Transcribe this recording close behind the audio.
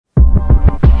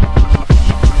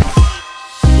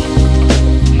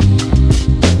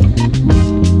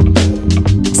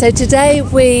So today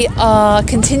we are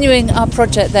continuing our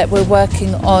project that we're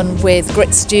working on with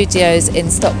Grit Studios in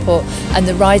Stockport and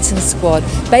the writing squad,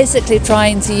 basically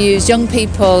trying to use young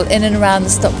people in and around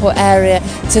the Stockport area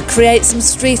to create some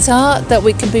street art that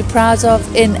we can be proud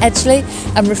of in Edgeley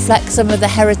and reflect some of the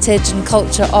heritage and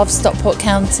culture of Stockport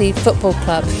County Football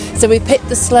Club. So we picked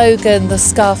the slogan, "The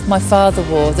Scarf My Father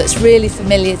Wore," that's really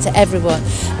familiar to everyone,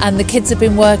 and the kids have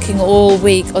been working all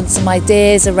week on some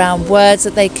ideas around words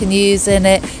that they can use in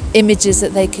it, images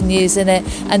that they can use in it,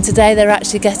 and today they're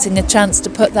actually getting a chance to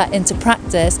put that into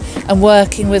practice and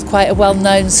working with quite a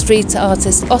well-known street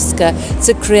artist, Oskar,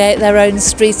 to create their own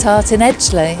street art in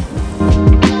Edgeley.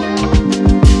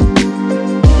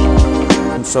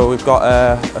 So we've got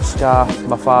a scarf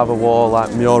my father wore,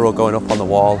 like mural going up on the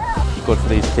wall. Good for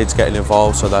these kids getting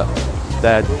involved so that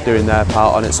they're doing their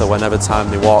part on it, so whenever time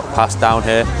they walk past down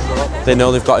here they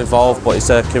know they've got involved, but it's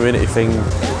a community thing.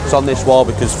 It's on this wall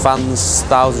because fans,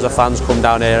 thousands of fans come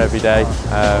down here every day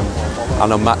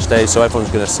and on match days, so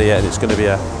everyone's going to see it, and it's going to be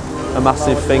a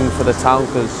massive thing for the town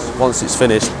because once it's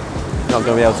finished you're not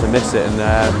going to be able to miss it,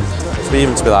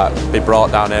 and to be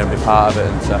brought down here and be part of it,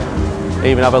 and to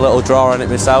even have a little draw on it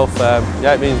myself,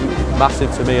 yeah, it means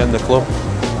massive to me and the club.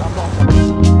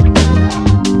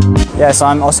 Yeah, so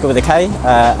I'm Oskar With A K.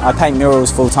 I paint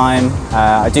murals full time.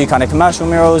 I do kind of commercial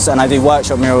murals and I do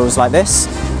workshop murals like this.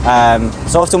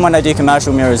 So often when I do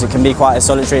commercial murals it can be quite a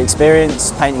solitary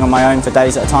experience, painting on my own for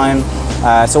days at a time.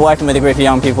 So working with a group of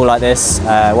young people like this,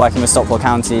 working with Stockport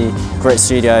County, Grit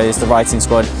Studios, the writing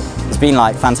squad, it's been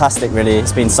like fantastic really.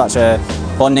 It's been such a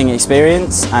bonding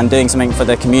experience, and doing something for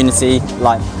the community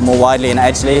like more widely in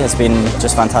Edgeley has been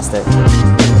just fantastic.